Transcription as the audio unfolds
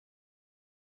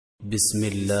بسم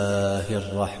الله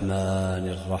الرحمن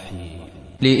الرحيم.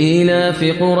 لإيلاف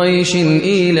قريش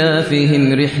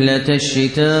إيلافهم رحلة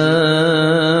الشتاء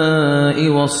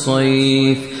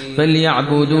والصيف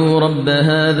فليعبدوا رب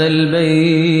هذا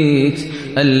البيت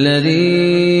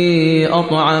الذي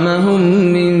أطعمهم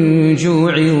من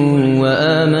جوع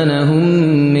وآمنهم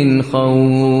من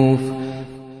خوف.